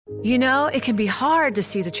You know, it can be hard to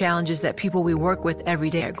see the challenges that people we work with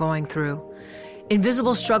every day are going through.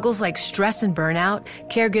 Invisible struggles like stress and burnout,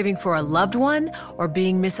 caregiving for a loved one, or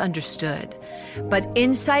being misunderstood. But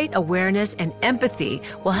insight, awareness, and empathy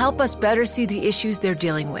will help us better see the issues they're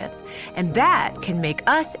dealing with. And that can make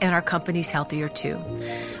us and our companies healthier too.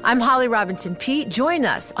 I'm Holly Robinson Peete. Join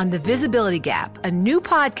us on The Visibility Gap, a new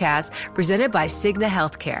podcast presented by Cigna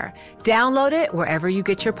Healthcare. Download it wherever you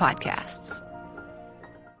get your podcasts.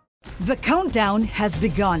 The countdown has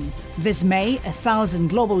begun. This May, 1,000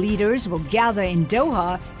 global leaders will gather in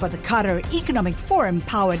Doha for the Qatar Economic Forum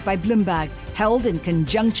powered by Bloomberg, held in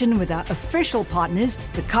conjunction with our official partners,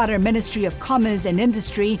 the Qatar Ministry of Commerce and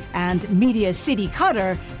Industry and Media City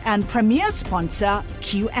Qatar, and premier sponsor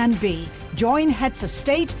QNB. Join heads of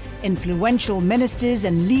state, influential ministers,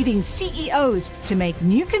 and leading CEOs to make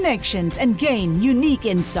new connections and gain unique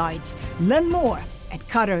insights. Learn more at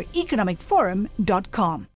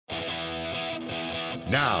QatarEconomicForum.com.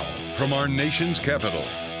 Now, from our nation's capital,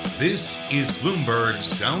 this is Bloomberg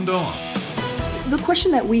Sound On. The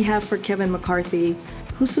question that we have for Kevin McCarthy,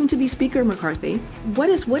 who's soon to be Speaker McCarthy, what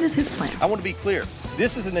is his plan? I want to be clear.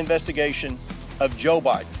 This is an investigation of Joe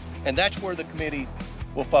Biden, and that's where the committee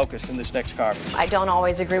will focus in this next conference. I don't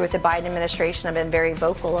always agree with the Biden administration. I've been very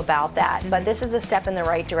vocal about that, but this is a step in the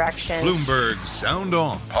right direction. Bloomberg Sound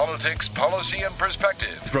On. Politics, policy, and perspective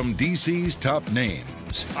from D.C.'s top names.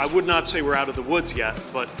 I would not say we're out of the woods yet,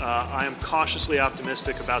 but I am cautiously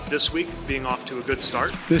optimistic about this week being off to a good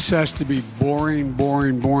start. This has to be boring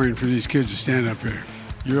for these kids to stand up here.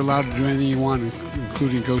 You're allowed to do anything you want,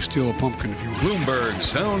 including go steal a pumpkin if you want. Bloomberg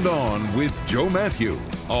Sound On with Joe Matthew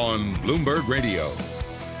on Bloomberg Radio.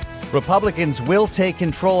 Republicans will take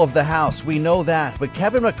control of the House. We know that. But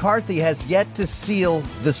Kevin McCarthy has yet to seal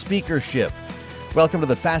the speakership. Welcome to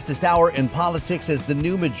the fastest hour in politics as the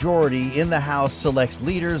new majority in the House selects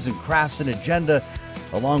leaders and crafts an agenda,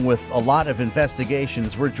 along with a lot of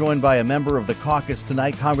investigations. We're joined by a member of the caucus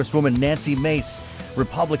tonight, Congresswoman Nancy Mace,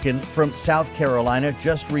 Republican from South Carolina,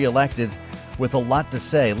 just reelected, with a lot to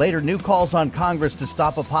say. Later, new calls on Congress to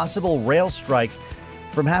stop a possible rail strike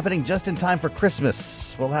from happening just in time for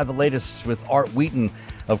Christmas. We'll have the latest with Art Wheaton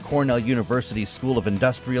of Cornell University School of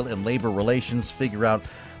Industrial and Labor Relations, figure out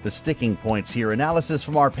the sticking points here. Analysis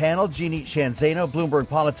from our panel, Jeannie Sheehan Zaino, Bloomberg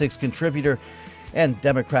Politics contributor and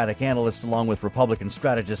Democratic analyst, along with Republican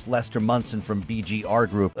strategist Lester Munson from BGR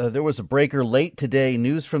Group. There was a breaker late today,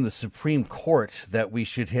 news from the Supreme Court that we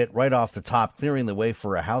should hit right off the top, clearing the way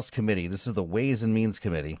for a House committee. This is the Ways and Means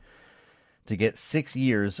Committee, to get 6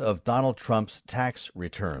 years of Donald Trump's tax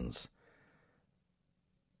returns.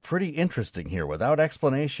 Pretty interesting here, without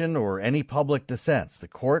explanation or any public dissents. The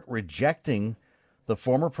court rejecting the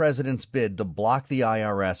former president's bid to block the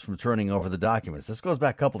IRS from turning over the documents. This goes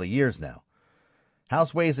back a couple of years now.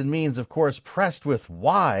 House Ways and Means, of course, pressed with,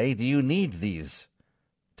 why do you need these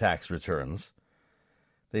tax returns?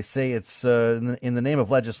 They say it's in the name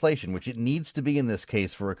of legislation, which it needs to be in this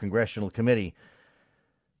case for a congressional committee.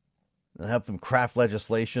 They'll help them craft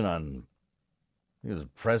legislation on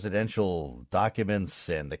presidential documents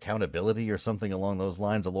and accountability or something along those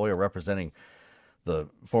lines. A lawyer representing the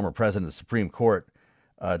former president of the Supreme Court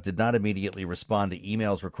did not immediately respond to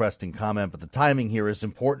emails requesting comment. But the timing here is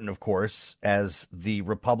important, of course, as the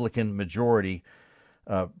Republican majority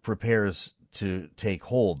prepares to take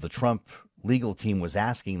hold. The Trump legal team was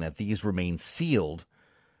asking that these remain sealed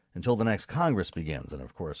until the next Congress begins. And,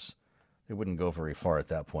 of course, it wouldn't go very far at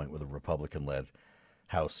that point with a Republican-led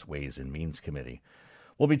House Ways and Means Committee.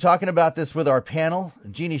 We'll be talking about this with our panel.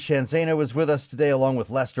 Jeannie Sheehan Zaino is with us today, along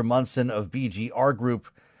with Lester Munson of BGR Group,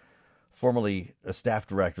 formerly a staff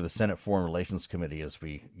director of the Senate Foreign Relations Committee, as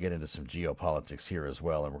we get into some geopolitics here as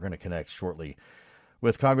well. And we're going to connect shortly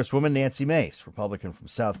with Congresswoman Nancy Mace, Republican from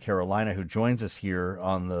South Carolina, who joins us here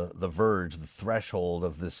on the verge, the threshold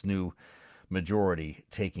of this new majority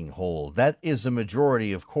taking hold. That is a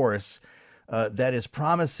majority, of course, that is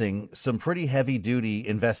promising some pretty heavy-duty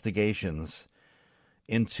investigations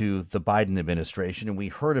into the Biden administration. And we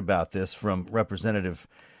heard about this from Representative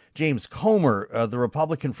James Comer, the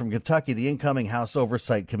Republican from Kentucky, the incoming House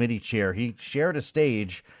Oversight Committee chair. He shared a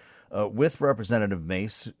stage with Representative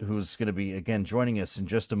Mace, who's going to be, again, joining us in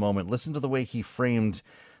just a moment. Listen to the way he framed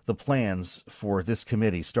the plans for this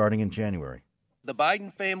committee starting in January. The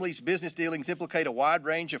Biden family's business dealings implicate a wide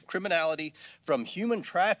range of criminality, from human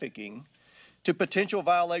trafficking to potential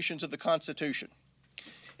violations of the Constitution.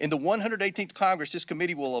 In the 118th Congress, this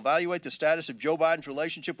committee will evaluate the status of Joe Biden's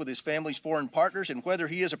relationship with his family's foreign partners and whether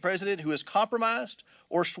he is a president who is compromised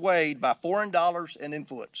or swayed by foreign dollars and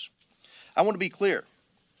influence. I want to be clear.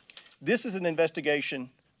 This is an investigation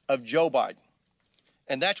of Joe Biden,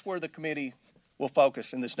 And that's where the committee will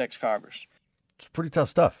focus in this next Congress. It's pretty tough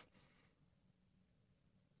stuff.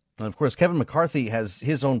 And of course, Kevin McCarthy has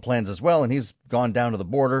his own plans as well, and he's gone down to the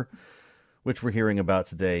border, which we're hearing about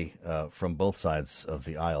today from both sides of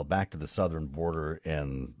the aisle, back to the southern border,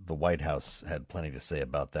 and the White House had plenty to say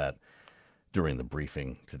about that during the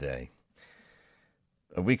briefing today.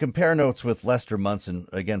 We compare notes with Lester Munson,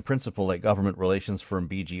 again, principal at government relations firm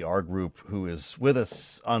BGR Group, who is with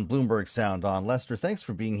us on Bloomberg Sound On. Lester, thanks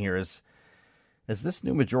for being here. As this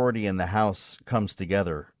new majority in the House comes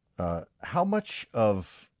together, how much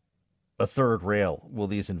of a third rail will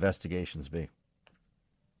these investigations be?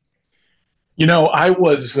 You know, I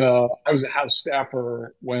was a House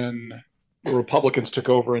staffer when the Republicans took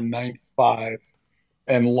over in '95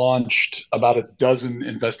 and launched about a dozen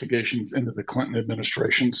investigations into the Clinton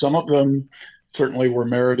administration. Some of them certainly were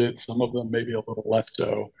merited, some of them maybe a little less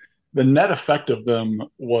so. The net effect of them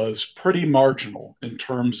was pretty marginal in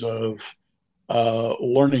terms of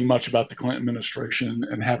learning much about the Clinton administration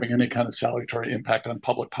and having any kind of salutary impact on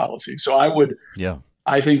public policy. So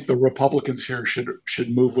I think the Republicans here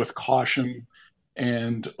should move with caution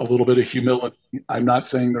and a little bit of humility. I'm not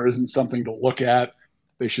saying there isn't something to look at.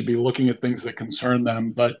 They should be looking at things that concern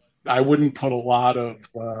them, but I wouldn't put a lot of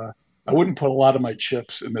my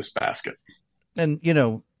chips in this basket. And you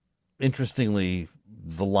know, interestingly,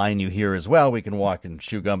 the line you hear as well: we can walk and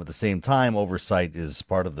chew gum at the same time. Oversight is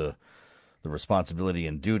part of the responsibility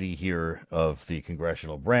and duty here of the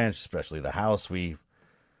congressional branch, especially the House. We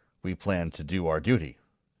plan to do our duty.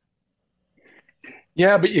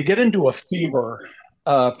 Yeah, but you get into a fever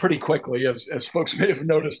pretty quickly, as folks may have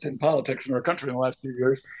noticed in politics in our country in the last few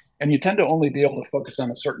years, and you tend to only be able to focus on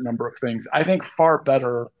a certain number of things. I think far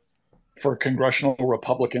better for congressional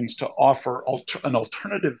Republicans to offer an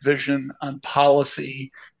alternative vision on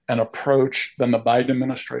policy and approach than the Biden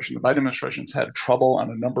administration. The Biden administration's had trouble on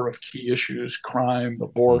a number of key issues: crime, the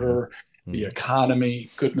border, the economy.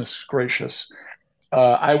 Goodness gracious,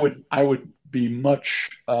 I would be much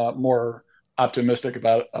more optimistic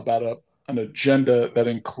about an agenda that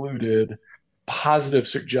included positive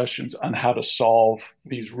suggestions on how to solve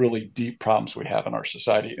these really deep problems we have in our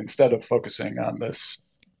society, instead of focusing on this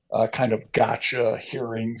kind of gotcha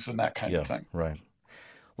hearings and that kind of thing. Right.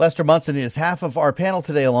 Lester Munson is half of our panel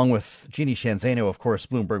today, along with Jeannie Sheehan, of course,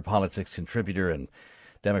 Bloomberg Politics contributor and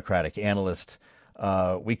Democratic analyst.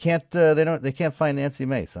 They can't find Nancy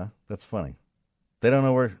Mace, huh? That's funny. They don't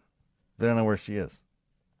know where she is.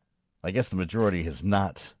 I guess the majority has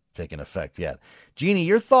not taken effect yet. Jeannie,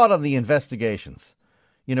 your thought on the investigations.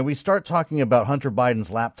 You know, we start talking about Hunter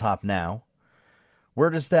Biden's laptop now. Where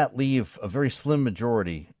does that leave a very slim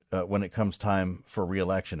majority when it comes time for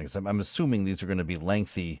re-election? Because I'm assuming these are going to be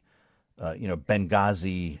lengthy,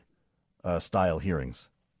 Benghazi style hearings.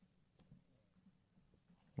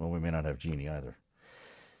 Well, we may not have Jeannie either.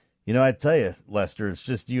 You know, I tell you, Lester, it's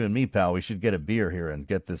just you and me, pal. We should get a beer here and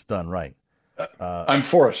get this done right. I'm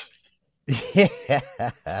for it.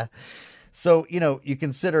 Yeah. So, you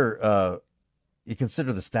consider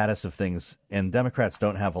the status of things, and Democrats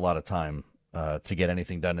don't have a lot of time to get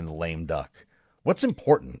anything done in the lame duck. What's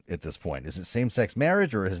important at this point? Is it same-sex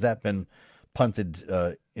marriage, or has that been punted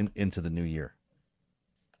into the new year?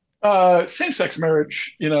 Same-sex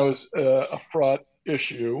marriage, is a fraught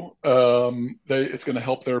issue. It's going to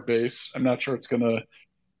help their base. I'm not sure it's going to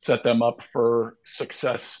set them up for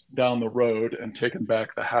success down the road and taking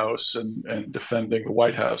back the House and defending the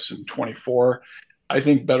White House in 2024. I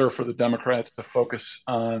think better for the Democrats to focus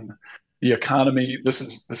on the economy. This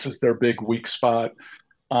is their big weak spot,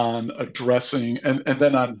 on addressing and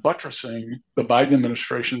then on buttressing the Biden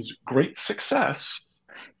administration's great success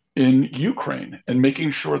in Ukraine and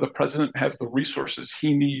making sure the president has the resources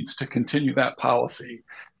he needs to continue that policy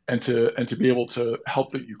and to be able to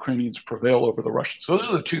help the Ukrainians prevail over the Russians. So those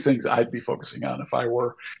are the two things I'd be focusing on if I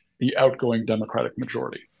were the outgoing Democratic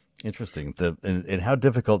majority. Interesting. And how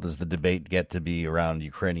difficult does the debate get to be around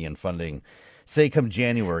Ukrainian funding, say, come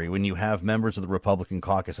January, when you have members of the Republican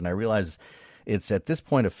caucus? And I realize it's at this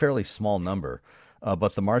point a fairly small number,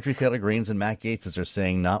 but the Marjorie Taylor Greenes and Matt Gaetzes are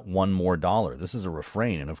saying not one more dollar. This is a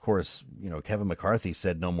refrain. And of course, Kevin McCarthy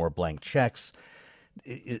said no more blank checks.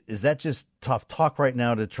 Is that just tough talk right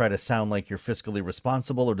now to try to sound like you're fiscally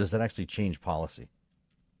responsible, or does that actually change policy?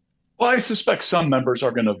 Well, I suspect some members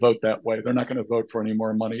are going to vote that way. They're not going to vote for any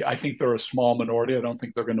more money. I think they're a small minority. I don't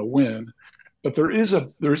think they're going to win. But there is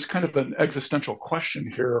kind of an existential question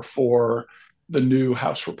here for the new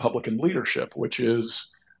House Republican leadership, which is,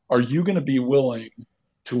 are you going to be willing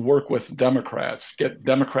to work with Democrats, get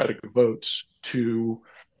Democratic votes to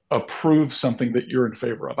approve something that you're in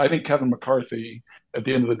favor of. I think Kevin McCarthy, at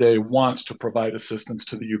the end of the day, wants to provide assistance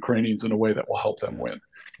to the Ukrainians in a way that will help them win.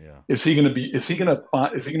 Yeah. Is he going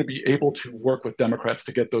to be able to work with Democrats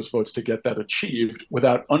to get those votes, to get that achieved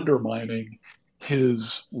without undermining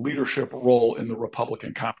his leadership role in the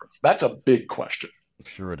Republican conference? That's a big question.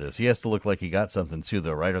 Sure it is. He has to look like he got something too,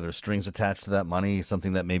 though, right? Are there strings attached to that money,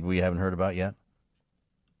 something that maybe we haven't heard about yet?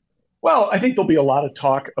 Well, I think there'll be a lot of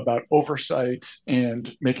talk about oversight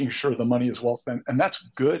and making sure the money is well spent. And that's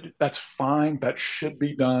good. That's fine. That should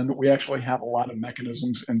be done. We actually have a lot of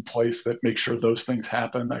mechanisms in place that make sure those things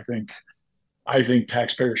happen. I think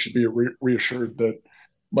taxpayers should be reassured that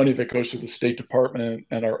money that goes to the State Department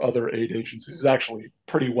and our other aid agencies is actually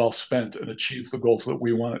pretty well spent and achieves the goals that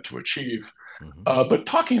we want it to achieve. Mm-hmm. But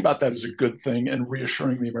talking about that is a good thing, and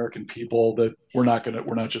reassuring the American people that we're not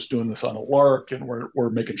just doing this on a lark, and we're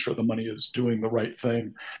making sure the money is doing the right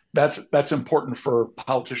thing. That's important for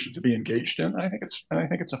politicians to be engaged in. And I think it's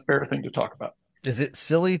a fair thing to talk about. Is it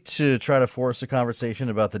silly to try to force a conversation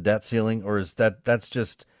about the debt ceiling, or is that's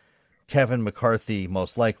just Kevin McCarthy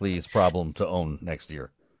most likely's problem to own next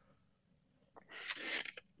year?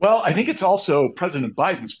 Well, I think it's also President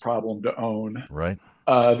Biden's problem to own. Right.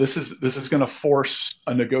 This is going to force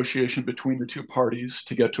a negotiation between the two parties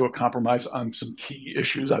to get to a compromise on some key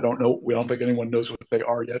issues. I don't know. We don't think anyone knows what they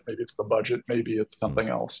are yet. Maybe it's the budget. Maybe it's something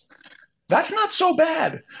else. That's not so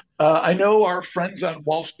bad. I know our friends on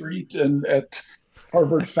Wall Street and at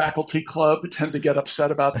Harvard Faculty Club tend to get upset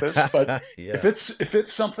about this, but yeah. if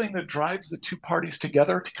it's something that drives the two parties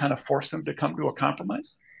together to kind of force them to come to a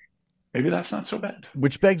compromise, maybe that's not so bad.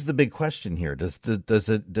 Which begs the big question here. Does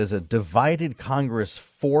a divided Congress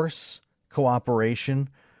force cooperation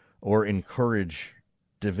or encourage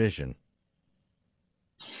division?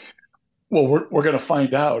 Well, we're going to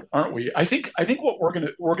find out, aren't we? I think what we're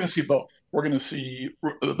going to see both. We're going to see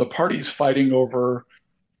the parties fighting over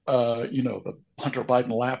the Hunter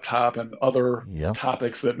Biden laptop and other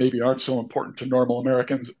topics that maybe aren't so important to normal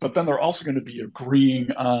Americans, but then they're also going to be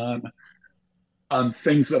agreeing on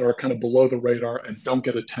things that are kind of below the radar and don't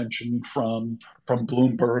get attention from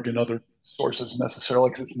Bloomberg and other sources necessarily,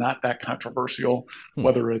 because it's not that controversial,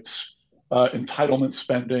 whether it's entitlement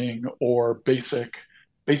spending or basic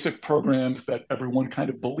programs that everyone kind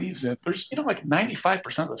of believes in. There's, like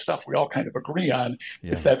 95% of the stuff we all kind of agree on.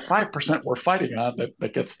 Yeah. It's that 5% we're fighting on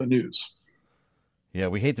that gets the news. Yeah,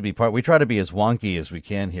 we hate to be we try to be as wonky as we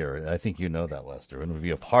can here. I think you know that, Lester, and we'd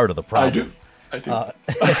be a part of the problem. I do.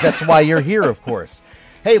 That's why you're here, of course.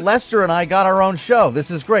 Hey, Lester and I got our own show. This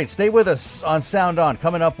is great. Stay with us on Sound On.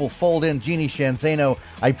 Coming up, we'll fold in Jeannie Sheehan Zaino.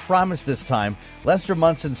 I promise this time. Lester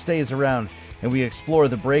Munson stays around, and we explore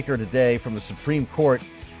the breaker today from the Supreme Court,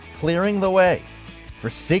 clearing the way for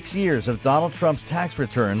 6 years of Donald Trump's tax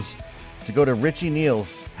returns to go to Richie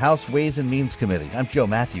Neal's House Ways and Means Committee. I'm Joe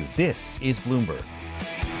Matthew. This is Bloomberg.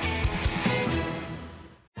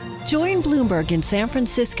 Join Bloomberg in San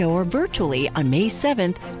Francisco or virtually on May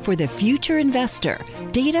 7th for The Future Investor,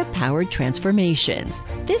 Data-Powered Transformations.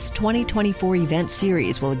 This 2024 event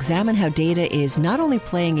series will examine how data is not only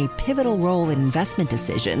playing a pivotal role in investment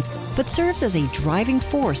decisions, but serves as a driving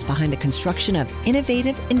force behind the construction of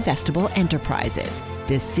innovative, investable enterprises.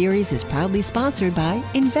 This series is proudly sponsored by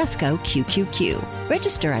Invesco QQQ.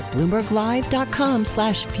 Register at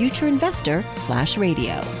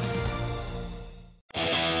BloombergLive.com/futureinvestor/radio.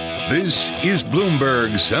 This is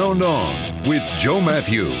Bloomberg Sound On with Joe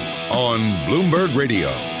Matthew on Bloomberg Radio.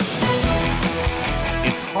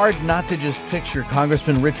 It's hard not to just picture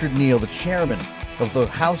Congressman Richard Neal, the chairman of the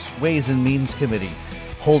House Ways and Means Committee,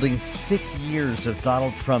 holding 6 years of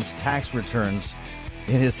Donald Trump's tax returns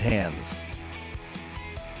in his hands,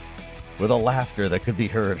 with a laughter that could be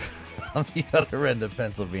heard on the other end of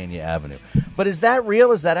Pennsylvania Avenue. But is that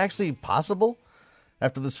real? Is that actually possible?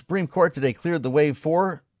 After the Supreme Court today cleared the way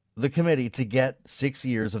for the committee to get 6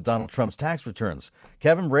 years of Donald Trump's tax returns.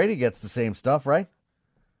 Kevin Brady gets the same stuff, right?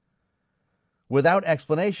 Without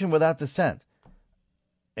explanation, without dissent.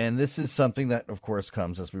 And this is something that, of course,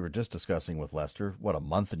 comes, as we were just discussing with Lester, a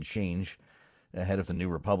month and change ahead of the new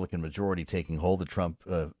Republican majority taking hold. The Trump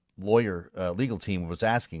legal team was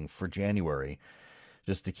asking for January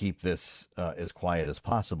just to keep this as quiet as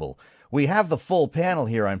possible. We have the full panel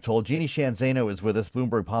here, I'm told. Jeannie Sheehan Zaino is with us,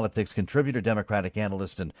 Bloomberg Politics contributor, Democratic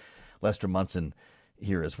analyst, and Lester Munson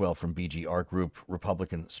here as well from BGR Group,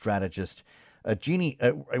 Republican strategist. Jeannie,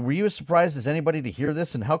 were you as surprised as anybody to hear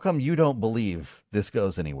this? And how come you don't believe this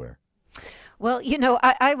goes anywhere? Well,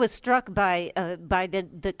 I was struck by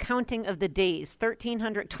the counting of the days,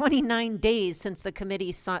 1,329 days since the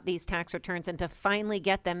committee sought these tax returns, and to finally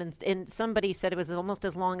get them. And somebody said it was almost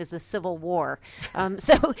as long as the Civil War.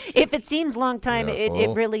 So if it seems long time, it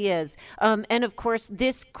really is. And of course,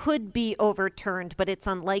 this could be overturned, but it's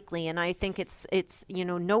unlikely. And I think it's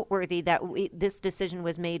noteworthy that this decision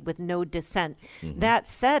was made with no dissent. Mm-hmm. That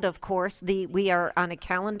said, of course, we are on a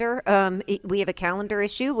calendar. We have a calendar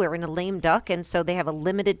issue. We're in a lame duck. And so they have a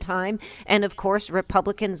limited time. And of course,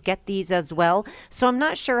 Republicans get these as well. So I'm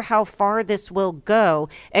not sure how far this will go,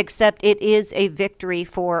 except it is a victory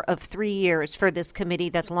of 3 years for this committee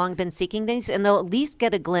that's long been seeking these. And they'll at least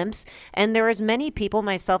get a glimpse. And there is many people,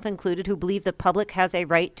 myself included, who believe the public has a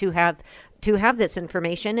right to have this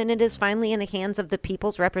information. And it is finally in the hands of the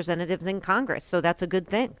people's representatives in Congress. So that's a good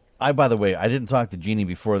thing. By the way, I didn't talk to Jeannie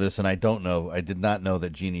before this, and I did not know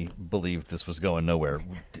that Jeannie believed this was going nowhere.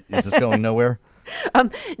 Is this going nowhere?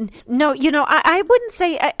 No, I wouldn't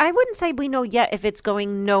say we know yet if it's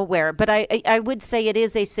going nowhere, but I would say it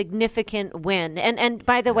is a significant win. And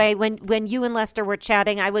by the way, when you and Lester were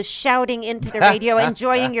chatting, I was shouting into the radio,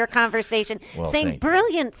 enjoying your conversation, saying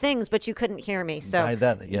brilliant things, but you couldn't hear me. So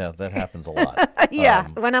that happens a lot.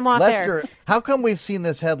 When I'm off Lester, air. How come we've seen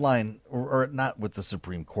this headline, or not with the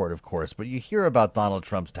Supreme Court, of course, but you hear about Donald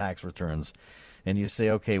Trump's tax returns, and you say,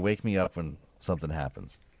 okay, wake me up when something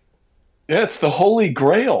happens. Yeah, it's the holy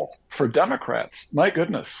grail for Democrats. My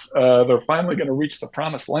goodness, they're finally going to reach the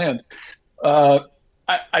promised land.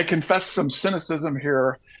 I confess some cynicism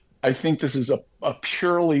here. I think this is a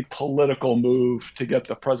purely political move to get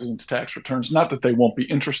the president's tax returns. Not that they won't be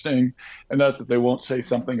interesting, and not that they won't say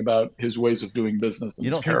something about his ways of doing business.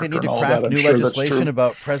 You don't think they need to craft new legislation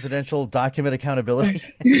about presidential document accountability?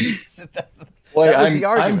 Well,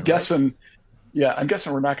 I'm guessing. Yeah, I'm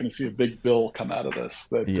guessing we're not going to see a big bill come out of this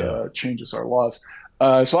that changes our laws.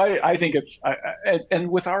 So I think and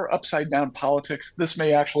with our upside down politics, this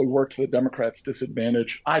may actually work to the Democrats'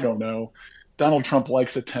 disadvantage. I don't know. Donald Trump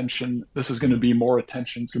likes attention. This is going to be more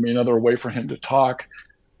attention. It's going to be another way for him to talk.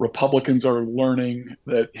 Republicans are learning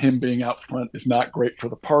that him being out front is not great for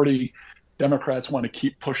the party. Democrats want to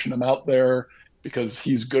keep pushing him out there because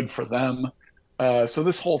he's good for them. So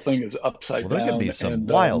this whole thing is upside down. There could be some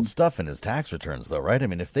wild stuff in his tax returns, though, right? I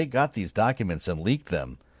mean, if they got these documents and leaked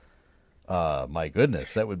them, my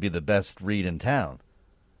goodness, that would be the best read in town.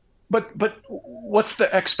 But what's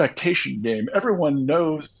the expectation game? Everyone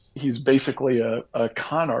knows he's basically a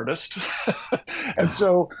con artist, and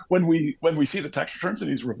so when we see the tax returns and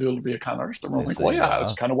he's revealed to be a con artist, everyone's like, well, yeah,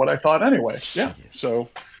 that's kind of what I thought anyway. Yeah, so.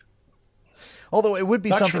 Although it would be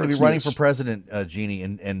something to be running for president, Jeannie,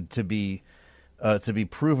 and to be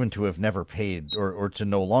proven to have never paid or to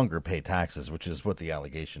no longer pay taxes, which is what the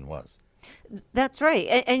allegation was. That's right.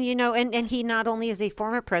 And he not only is a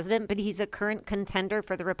former president, but he's a current contender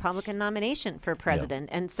for the Republican nomination for president.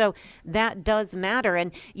 Yeah. And so that does matter.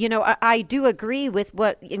 And, I do agree with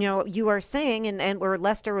what, you are saying and where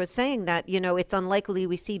Lester was saying that, it's unlikely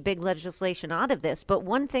we see big legislation out of this. But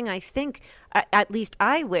one thing I think, at least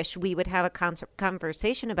I wish we would have a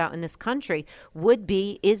conversation about in this country would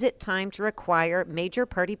be, is it time to require major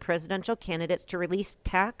party presidential candidates to release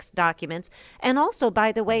tax documents and also,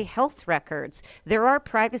 by the way, health records? There are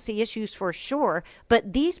privacy issues for sure,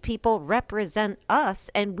 but these people represent us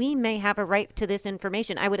and we may have a right to this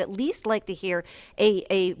information. I would at least like to hear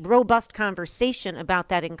a robust conversation about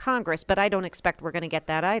that in Congress, but I don't expect we're going to get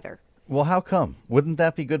that either. Well, how come? Wouldn't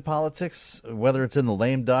that be good politics, whether it's in the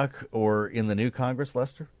lame duck or in the new Congress,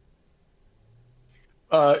 Lester?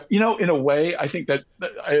 In a way, I think that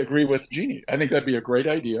I agree with Jeannie. I think that'd be a great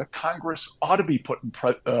idea. Congress ought to be putting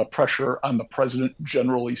pressure on the president,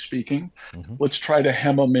 generally speaking. Mm-hmm. Let's try to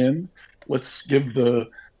hem him in. Let's give the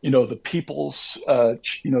people's,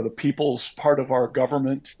 the people's part of our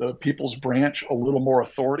government, the people's branch, a little more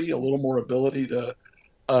authority, a little more ability to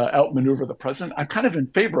outmaneuver the president. I'm kind of in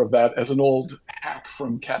favor of that as an old hack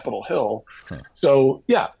from Capitol Hill. Huh. So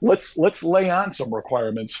yeah, let's lay on some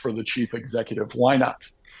requirements for the chief executive. Why not?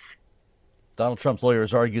 Donald Trump's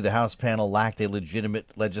lawyers argue the House panel lacked a legitimate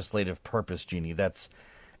legislative purpose, Jeannie. That's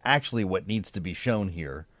actually what needs to be shown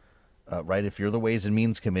here, right? If you're the Ways and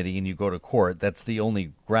Means Committee and you go to court, that's the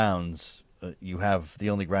only grounds you have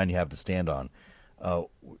to stand on.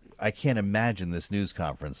 I can't imagine this news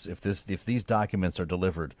conference. If these documents are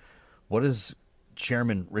delivered, what does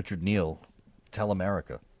Chairman Richard Neal tell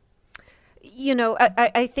America? You know,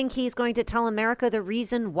 I think he's going to tell America the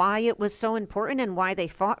reason why it was so important and why they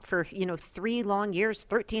fought for, 3 long years,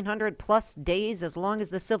 1,300 plus days, as long as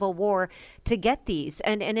the Civil War, to get these.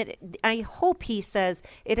 And I hope he says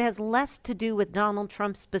it has less to do with Donald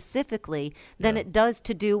Trump specifically than it does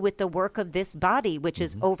to do with the work of this body, which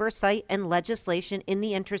is oversight and legislation in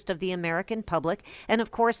the interest of the American public. And of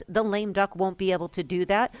course, the lame duck won't be able to do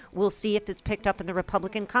that. We'll see if it's picked up in the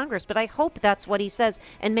Republican Congress. But I hope that's what he says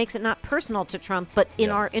and makes it not personal to Trump, but in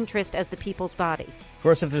our interest as the people's body. Of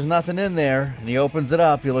course, if there's nothing in there and he opens it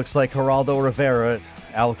up, he looks like Geraldo Rivera at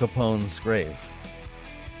Al Capone's grave.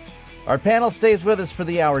 Our panel stays with us for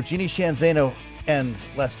the hour. Jeannie Shanzano and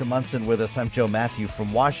Lester Munson with us. I'm Joe Matthew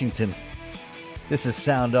from Washington. This is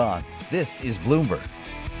Sound On. This is Bloomberg.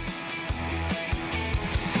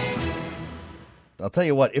 I'll tell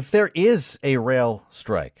you what, if there is a rail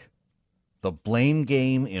strike, the blame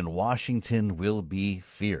game in Washington will be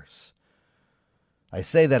fierce. I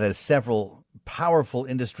say that as several powerful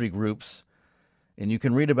industry groups, and you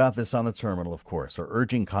can read about this on the terminal, of course, are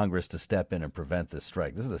urging Congress to step in and prevent this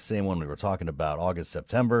strike. This is the same one we were talking about August,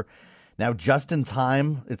 September. Now, just in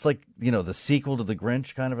time, it's like, the sequel to The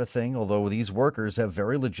Grinch kind of a thing. Although these workers have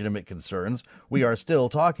very legitimate concerns, we are still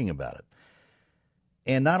talking about it.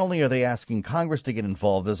 And not only are they asking Congress to get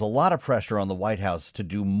involved, there's a lot of pressure on the White House to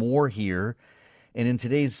do more here. And in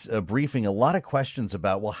today's briefing, a lot of questions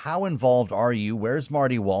about, well, how involved are you? Where's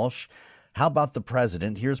Marty Walsh? How about the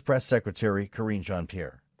president? Here's Press Secretary Karine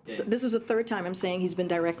Jean-Pierre. This is the third time I'm saying he's been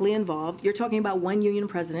directly involved. You're talking about one union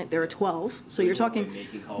president. There are 12. So you're talking.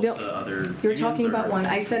 You're talking about one.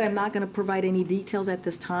 I said I'm not going to provide any details at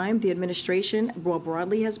this time. The administration, more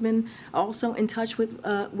broadly, has been also in touch with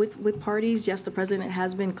parties. Yes, the president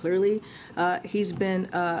has been clearly. He's been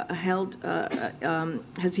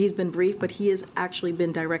he's been briefed, but he has actually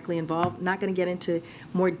been directly involved. Not going to get into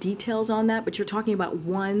more details on that. But you're talking about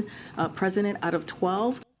one president out of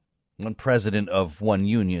 12. One president of one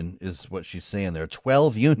union is what she's saying there.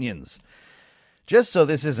 12 unions. Just so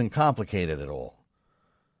this isn't complicated at all.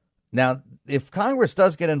 Now, if Congress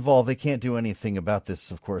does get involved, they can't do anything about this,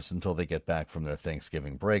 of course, until they get back from their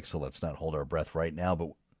Thanksgiving break. So let's not hold our breath right now,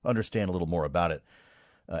 but understand a little more about it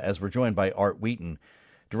as we're joined by Art Wheaton,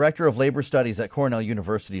 Director of Labor Studies at Cornell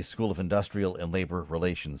University's School of Industrial and Labor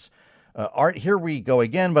Relations. Art, here we go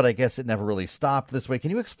again, but I guess it never really stopped this way. Can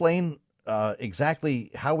you explain exactly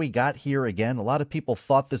how we got here again? A lot of people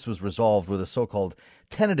thought this was resolved with a so-called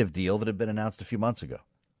tentative deal that had been announced a few months ago.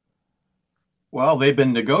 Well, they've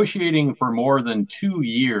been negotiating for more than 2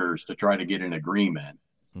 years to try to get an agreement.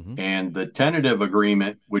 And the tentative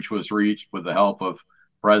agreement, which was reached with the help of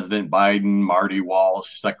President Biden, Marty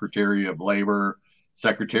Walsh, Secretary of Labor,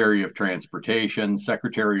 Secretary of Transportation,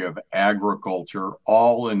 Secretary of Agriculture,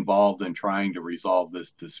 all involved in trying to resolve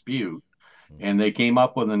this dispute. And they came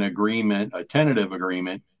up with an agreement, a tentative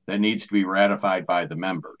agreement that needs to be ratified by the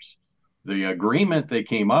members. The agreement they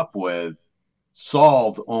came up with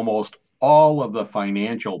solved almost all of the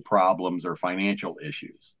financial problems or financial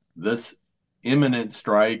issues. This imminent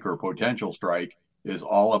strike or potential strike is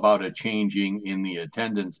all about a changing in the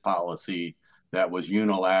attendance policy that was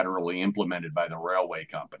unilaterally implemented by the railway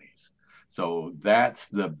companies. So that's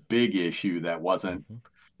the big issue that wasn't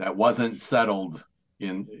settled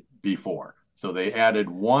in before. So they added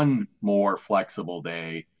one more flexible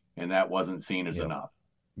day, and that wasn't seen as enough.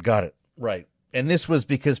 Got it. Right. And this was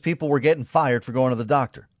because people were getting fired for going to the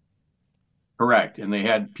doctor. Correct. And they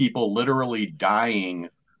had people literally dying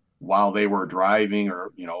while they were driving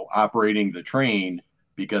or, operating the train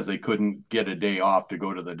because they couldn't get a day off to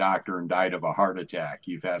go to the doctor and died of a heart attack.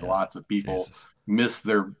 You've had lots of people miss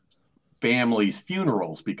their families'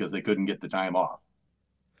 funerals because they couldn't get the time off.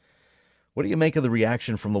 What do you make of the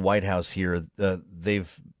reaction from the White House here?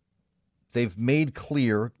 They've made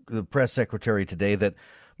clear, the press secretary today, that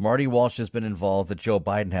Marty Walsh has been involved, that Joe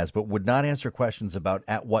Biden has, but would not answer questions about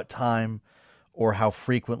at what time or how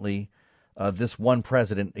frequently. This one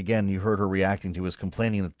president, again, you heard her reacting to, is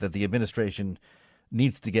complaining that the administration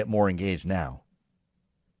needs to get more engaged now.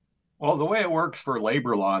 Well, the way it works for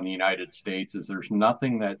labor law in the United States is there's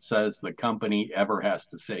nothing that says the company ever has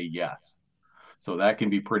to say yes. So that can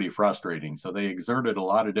be pretty frustrating. So they exerted a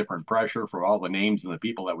lot of different pressure for all the names and the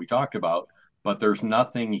people that we talked about, but there's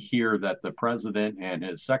nothing here that the president and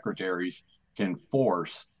his secretaries can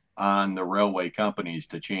force on the railway companies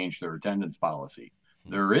to change their attendance policy.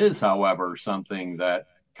 There is, however, something that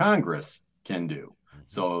Congress can do.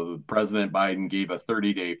 So President Biden gave a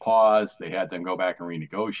 30-day pause. They had them go back and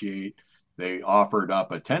renegotiate. They offered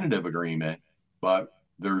up a tentative agreement, but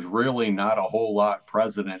there's really not a whole lot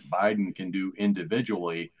President Biden can do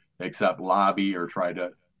individually except lobby or try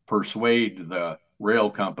to persuade the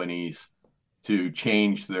rail companies to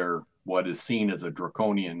change their what is seen as a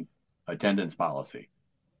draconian attendance policy.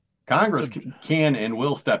 Congress can and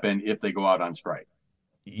will step in if they go out on strike.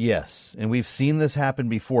 Yes, and we've seen this happen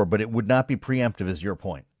before, but it would not be preemptive, is your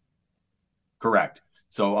point. Correct.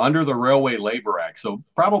 So under the Railway Labor Act, so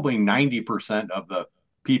probably 90% of the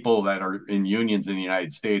people that are in unions in the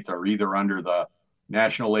United States are either under the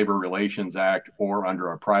National Labor Relations Act or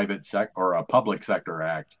under a private or a public sector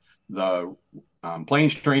act. The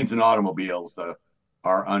planes, trains, and automobiles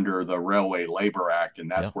are under the Railway Labor Act, and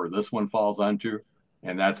that's where this one falls onto.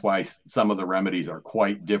 And that's why some of the remedies are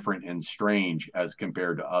quite different and strange as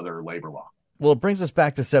compared to other labor law. Well, it brings us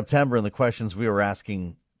back to September and the questions we were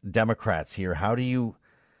asking Democrats here. How do you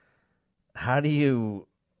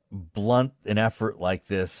blunt an effort like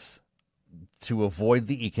this to avoid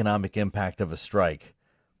the economic impact of a strike,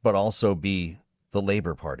 but also be the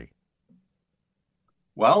Labor Party?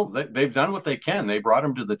 Well, they've done what they can. They brought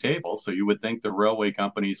them to the table. So you would think the railway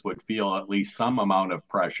companies would feel at least some amount of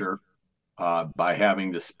pressure by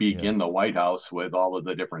having to speak in the White House with all of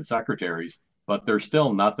the different secretaries. But there's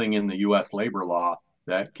still nothing in the U.S. labor law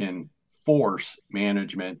that can force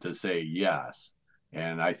management to say yes.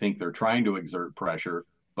 And I think they're trying to exert pressure,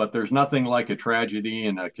 but there's nothing like a tragedy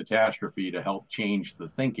and a catastrophe to help change the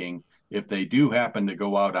thinking. If they do happen to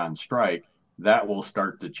go out on strike, that will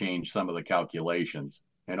start to change some of the calculations.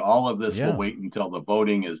 And all of this will wait until the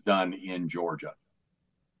voting is done in Georgia.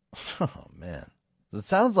 Oh, man. It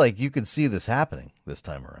sounds like you could see this happening this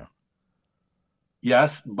time around.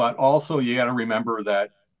 Yes, but also you got to remember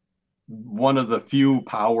that one of the few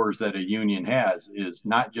powers that a union has is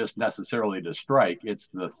not just necessarily to strike, it's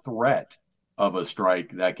the threat of a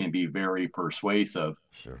strike that can be very persuasive.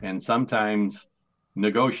 Sure. And sometimes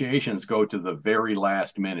negotiations go to the very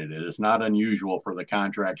last minute. It is not unusual for the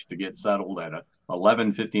contracts to get settled at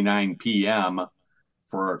 11:59 p.m.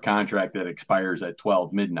 for a contract that expires at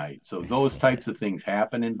 12 midnight. So those types of things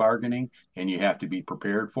happen in bargaining, and you have to be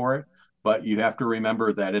prepared for it. But you have to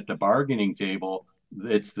remember that at the bargaining table,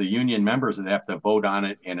 it's the union members that have to vote on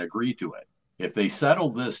it and agree to it. If they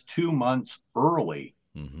settled this 2 months early,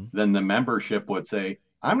 then the membership would say,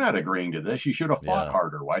 I'm not agreeing to this. You should have fought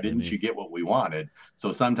harder. Why didn't you get what we wanted?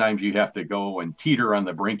 So sometimes you have to go and teeter on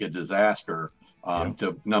the brink of disaster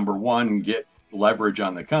to, number one, get leverage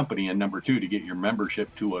on the company, and number two, to get your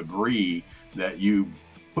membership to agree that you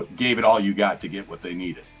gave it all you got to get what they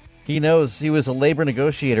needed. He knows. He was a labor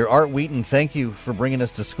negotiator. Art Wheaton, thank you for bringing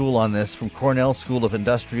us to school on this from Cornell School of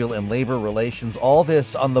Industrial and Labor Relations. All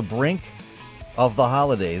this on the brink of the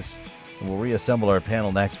holidays. And we'll reassemble our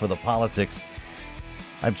panel next for the politics.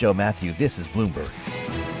 I'm Joe Matthew. This is Bloomberg.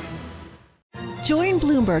 Join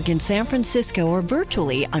Bloomberg in San Francisco or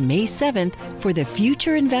virtually on May 7th for The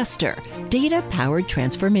Future Investor, Data-Powered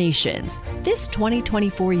Transformations. This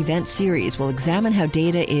 2024 event series will examine how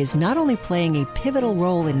data is not only playing a pivotal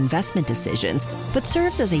role in investment decisions, but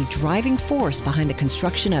serves as a driving force behind the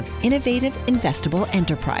construction of innovative, investable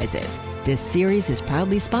enterprises. This series is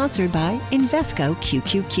proudly sponsored by Invesco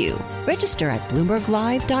QQQ. Register at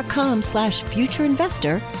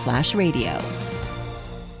BloombergLive.com/futureinvestor/radio.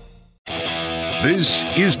 This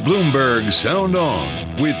is Bloomberg Sound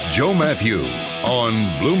On with Joe Matthew on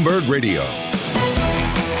Bloomberg Radio.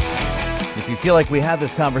 If you feel like we had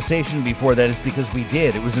this conversation before, that is because we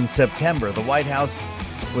did. It was in September. The White House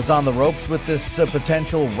was on the ropes with this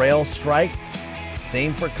potential rail strike.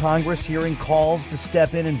 Same for Congress, hearing calls to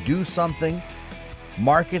step in and do something.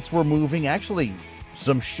 Markets were moving. Actually,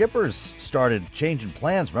 some shippers started changing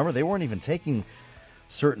plans. Remember, they weren't even taking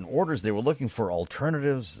certain orders. They were looking for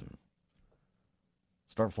alternatives.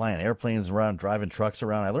 Start flying airplanes around, driving trucks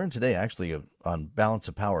around. I learned today, actually, on Balance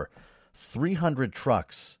of Power, 300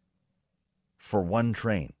 trucks for one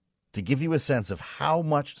train, to give you a sense of how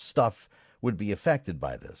much stuff would be affected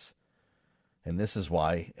by this. And this is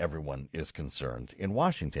why everyone is concerned in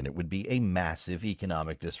Washington. It would be a massive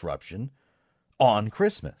economic disruption on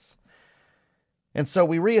Christmas. And so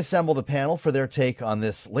we reassemble the panel for their take on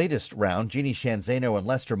this latest round. Jeannie Sheehan Zaino and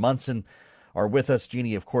Lester Munson are with us.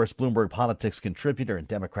 Jeannie, of course, Bloomberg Politics contributor and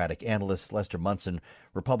Democratic analyst. Lester Munson,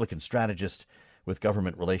 Republican strategist with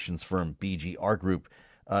government relations firm BGR Group.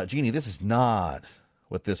 Jeannie, this is not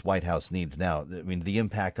what this White House needs now. I mean, the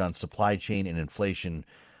impact on supply chain and inflation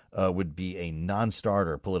would be a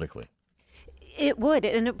non-starter politically. It would,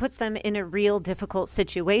 and it puts them in a real difficult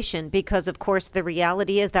situation because, of course, the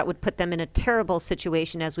reality is that would put them in a terrible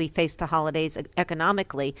situation as we face the holidays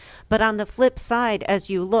economically. But on the flip side, as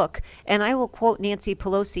you look, and I will quote Nancy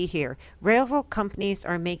Pelosi here, railroad companies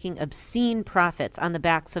are making obscene profits on the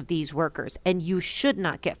backs of these workers, and you should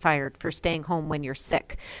not get fired for staying home when you're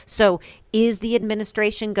sick. So is the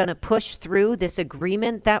administration going to push through this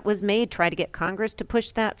agreement that was made, try to get Congress to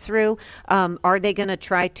push that through? Are they going to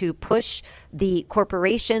try to push the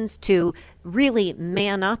corporations to really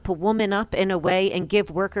man up, woman up in a way and give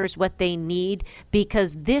workers what they need?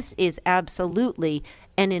 Because this is absolutely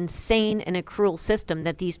an insane and a cruel system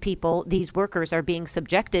that these workers are being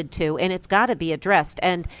subjected to, and it's got to be addressed.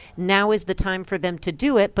 And now is the time for them to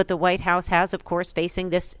do it. But the White House has, of course, facing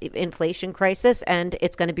this inflation crisis, and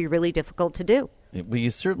it's going to be really difficult to do. Well,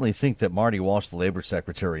 you certainly think that Marty Walsh, the labor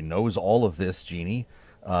secretary, knows all of this, Jeannie.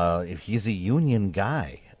 If he's a union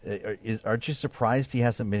guy, aren't you surprised he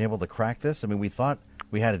hasn't been able to crack this? I mean, we thought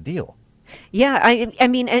we had a deal. Yeah, I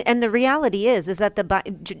mean, and the reality is that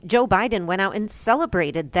Joe Biden went out and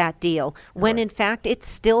celebrated that deal when, in fact, it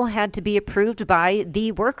still had to be approved by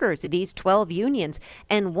the workers, these 12 unions.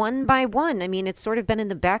 And one by one, I mean, it's sort of been in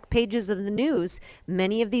the back pages of the news.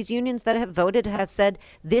 Many of these unions that have voted have said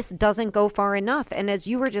this doesn't go far enough. And as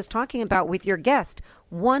you were just talking about with your guest,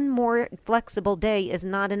 one more flexible day is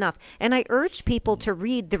not enough. And I urge people to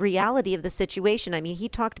read the reality of the situation. I mean, he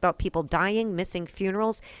talked about people dying, missing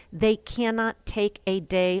funerals. They cannot take a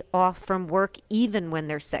day off from work even when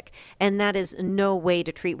they're sick. And that is no way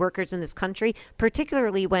to treat workers in this country,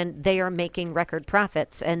 particularly when they are making record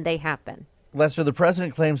profits, and they have been. Lester, the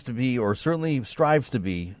president claims to be, or certainly strives to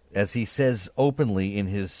be, as he says openly in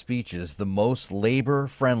his speeches, the most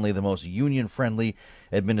labor-friendly, the most union-friendly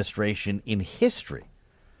administration in history.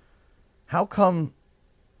 How come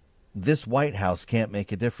this White House can't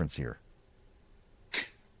make a difference here?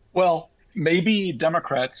 Well, maybe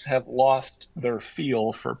Democrats have lost their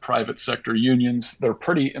feel for private sector unions. They're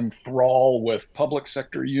pretty enthralled with public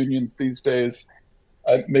sector unions these days.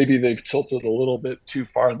 Maybe they've tilted a little bit too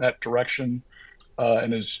far in that direction.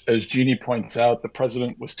 And as Jeannie points out, the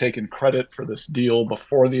president was taking credit for this deal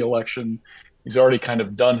before the election. He's already kind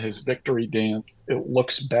of done his victory dance. It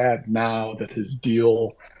looks bad now that his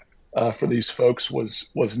deal for these folks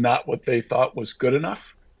was not what they thought was good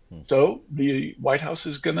enough. So the White House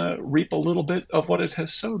is going to reap a little bit of what it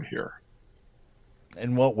has sowed here.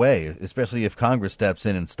 In what way? Especially if Congress steps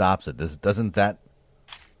in and stops it. Doesn't that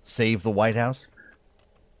save the White House?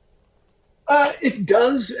 It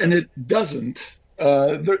does and it doesn't.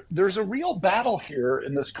 There's a real battle here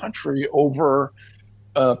in this country over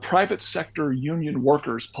private sector union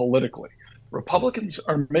workers politically. Republicans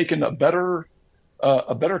are making a better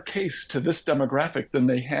case to this demographic than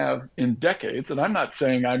they have in decades. And I'm not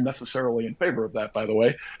saying I'm necessarily in favor of that, by the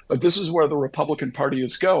way, but this is where the Republican Party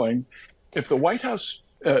is going. If the White House,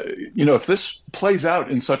 if this plays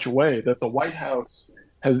out in such a way that the White House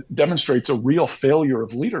demonstrates a real failure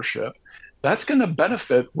of leadership, that's going to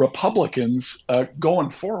benefit Republicans going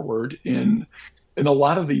forward in a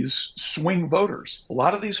lot of these swing voters. A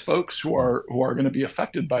lot of these folks who are going to be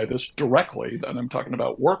affected by this directly, and I'm talking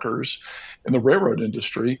about workers in the railroad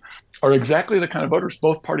industry, are exactly the kind of voters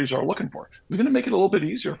both parties are looking for. It's going to make it a little bit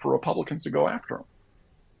easier for Republicans to go after them.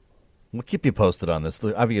 We'll keep you posted on this.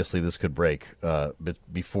 Obviously, this could break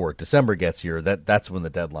before December gets here. That's when the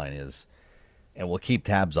deadline is. And we'll keep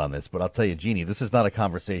tabs on this. But I'll tell you, Jeannie, this is not a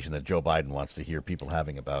conversation that Joe Biden wants to hear people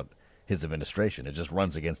having about his administration. It just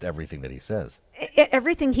runs against everything that he says.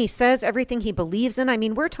 Everything he says, everything he believes in. I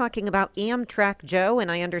mean, we're talking about Amtrak, Joe,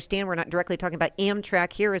 and I understand we're not directly talking about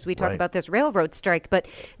Amtrak here as we talk about this railroad strike, but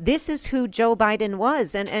this is who Joe Biden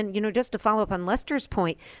was. And just to follow up on Lester's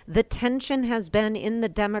point, the tension has been in the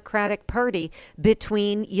Democratic Party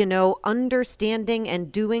between, understanding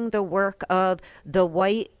and doing the work of the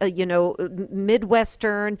white,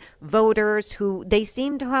 Midwestern voters who they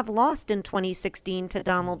seem to have lost in 2016 to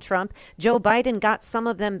Donald Trump. Joe Biden got some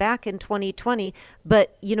of them back in 2020,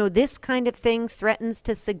 but this kind of thing threatens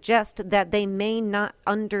to suggest that they may not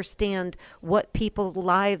understand what people's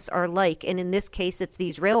lives are like. And in this case, it's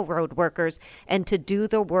these railroad workers, and to do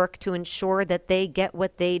the work to ensure that they get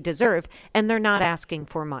what they deserve, and they're not asking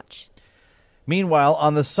for much. Meanwhile,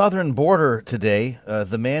 on the southern border today,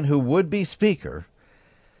 the man who would be speaker,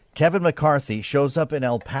 Kevin McCarthy, shows up in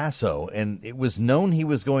El Paso, and it was known he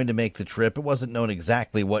was going to make the trip. It wasn't known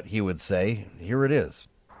exactly what he would say. Here it is.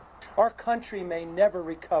 Our country may never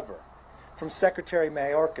recover from Secretary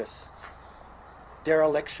Mayorkas'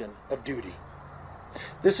 dereliction of duty.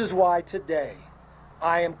 This is why today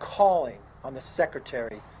I am calling on the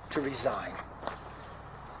Secretary to resign.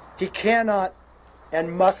 He cannot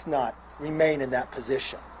and must not remain in that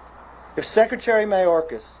position. If Secretary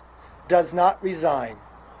Mayorkas does not resign,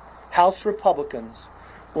 House Republicans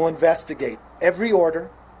will investigate every order,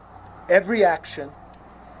 every action,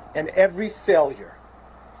 and every failure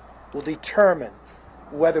will determine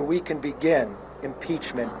whether we can begin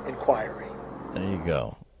impeachment inquiry. There you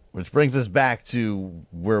go. Which brings us back to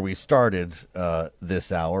where we started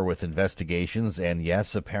this hour with investigations and,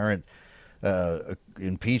 yes, apparent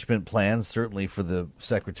impeachment plans, certainly for the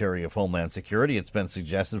Secretary of Homeland Security. It's been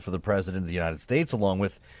suggested for the President of the United States, along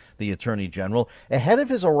with the Attorney General. Ahead of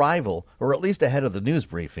his arrival, or at least ahead of the news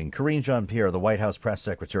briefing, Karine Jean-Pierre, the White House press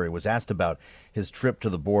secretary, was asked about his trip to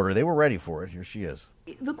the border. They were ready for it. Here she is.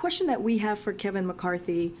 The question that we have for Kevin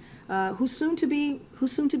McCarthy, who's soon to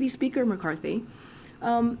be Speaker McCarthy,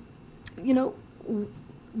 what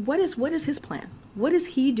is his plan? What is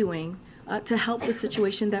he doing to help the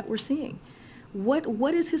situation that we're seeing?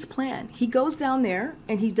 What is his plan? He goes down there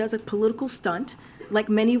and he does a political stunt, like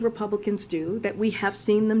many Republicans do, that we have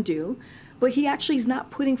seen them do, but he actually is not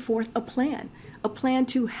putting forth a plan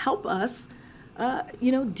to help us,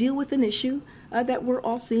 deal with an issue that we're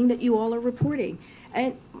all seeing, that you all are reporting.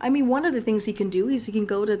 And I mean, one of the things he can do is he can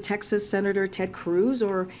go to Texas Senator Ted Cruz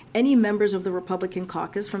or any members of the Republican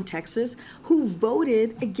caucus from Texas who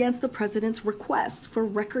voted against the president's request for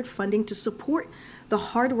record funding to support the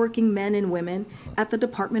hardworking men and women at the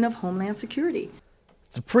Department of Homeland Security.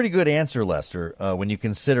 It's a pretty good answer, Lester, when you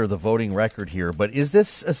consider the voting record here. But is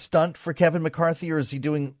this a stunt for Kevin McCarthy, or is he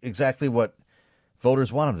doing exactly what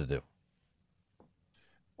voters want him to do?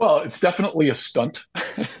 Well, it's definitely a stunt,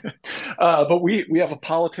 but we have a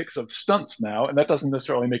politics of stunts now, and that doesn't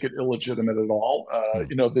necessarily make it illegitimate at all.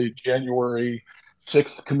 The January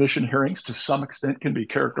 6th commission hearings, to some extent, can be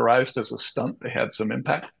characterized as a stunt. They had some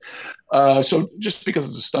impact. So just because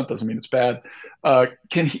it's a stunt doesn't mean it's bad.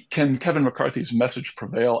 Can Kevin McCarthy's message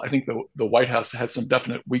prevail? I think the White House has some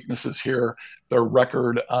definite weaknesses here. Their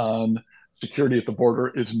record on security at the border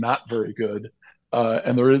is not very good.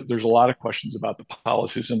 And there's a lot of questions about the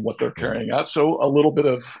policies and what they're carrying out. So a little bit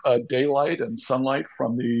of daylight and sunlight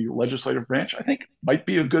from the legislative branch, I think, might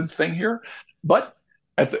be a good thing here. But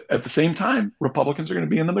at the same time, Republicans are going to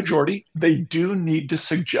be in the majority. They do need to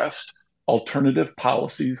suggest alternative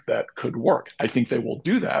policies that could work. I think they will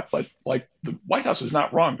do that. But like, the White House is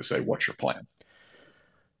not wrong to say, what's your plan?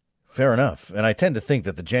 Fair enough. And I tend to think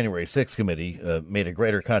that the January 6th committee made a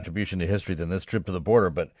greater contribution to history than this trip to the border.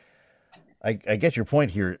 But I get your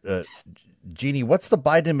point here. Jeannie, what's the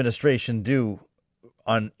Biden administration do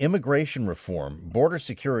on immigration reform, border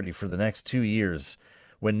security for the next 2 years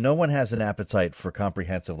when no one has an appetite for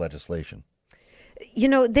comprehensive legislation?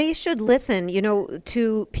 They should listen,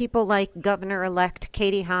 to people like Governor-elect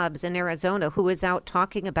Katie Hobbs in Arizona, who is out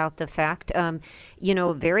talking about the fact,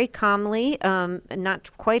 very calmly,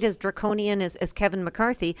 not quite as draconian as Kevin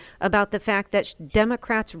McCarthy, about the fact that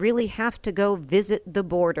Democrats really have to go visit the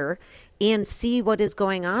border and see what is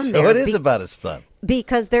going on there. So it is about a stunt.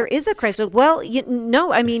 Because there is a crisis. Well,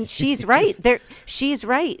 she's right. She's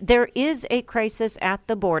right. There is a crisis at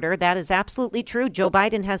the border. That is absolutely true. Joe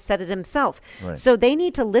Biden has said it himself. Right. So they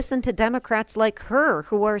need to listen to Democrats like her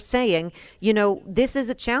who are saying, this is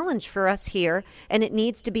a challenge for us here and it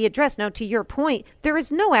needs to be addressed. Now, to your point, there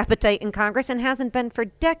is no appetite in Congress and hasn't been for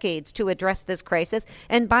decades to address this crisis.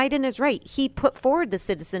 And Biden is right. He put forward the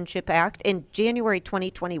Citizenship Act in January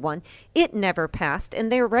 2021. It never passed.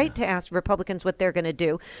 And they're right to ask Republicans what they're going to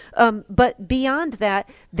do. But beyond that,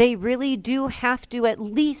 they really do have to at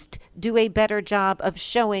least do a better job of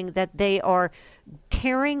showing that they are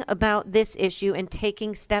caring about this issue and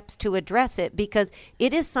taking steps to address it, because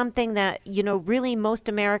it is something that, really most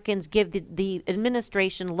Americans give the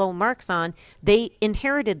administration low marks on. They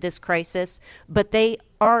inherited this crisis, but they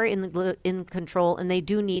are in control, and they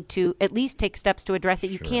do need to at least take steps to address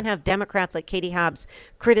it. You can't have Democrats like Katie Hobbs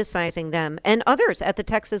criticizing them, and others at the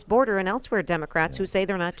Texas border and elsewhere, Democrats who say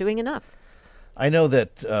they're not doing enough. I know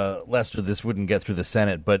that, Lester, this wouldn't get through the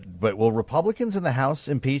Senate, but will Republicans in the House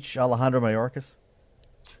impeach Alejandro Mayorkas?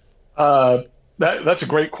 That's a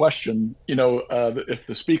great question. If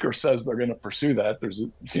the speaker says they're going to pursue that, it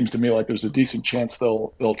seems to me like there's a decent chance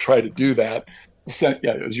they'll try to do that. The Senate,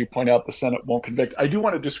 as you point out, the Senate won't convict. I do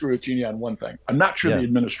want to disagree with Jeannie on one thing. I'm not sure the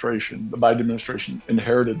Biden administration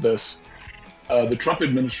inherited this. The Trump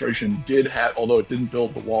administration did have, although it didn't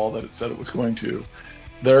build the wall that it said it was going to,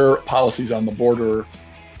 their policies on the border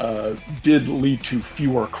did lead to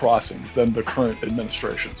fewer crossings than the current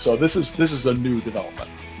administration. So this is a new development.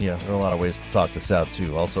 Yeah, there are a lot of ways to talk this out,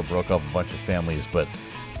 too. Also broke up a bunch of families. But,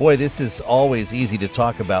 boy, this is always easy to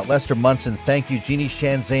talk about. Lester Munson, thank you. Jeannie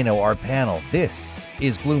Sheehan Zaino, our panel. This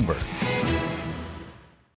is Bloomberg.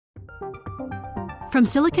 From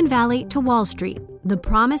Silicon Valley to Wall Street, the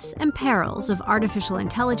promise and perils of artificial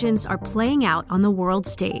intelligence are playing out on the world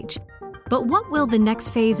stage. But what will the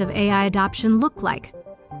next phase of AI adoption look like?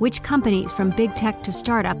 Which companies, from big tech to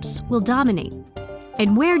startups, will dominate?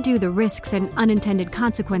 And where do the risks and unintended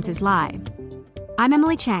consequences lie? I'm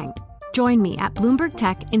Emily Chang. Join me at Bloomberg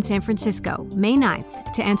Tech in San Francisco, May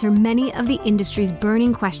 9th, to answer many of the industry's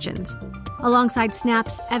burning questions, alongside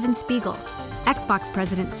Snap's Evan Spiegel, Xbox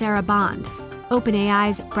President Sarah Bond,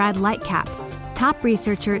 OpenAI's Brad Lightcap, top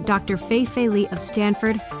researcher Dr. Fei-Fei Li of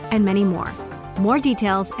Stanford, and many more. More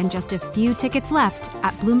details and just a few tickets left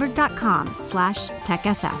at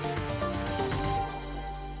Bloomberg.com/TechSF.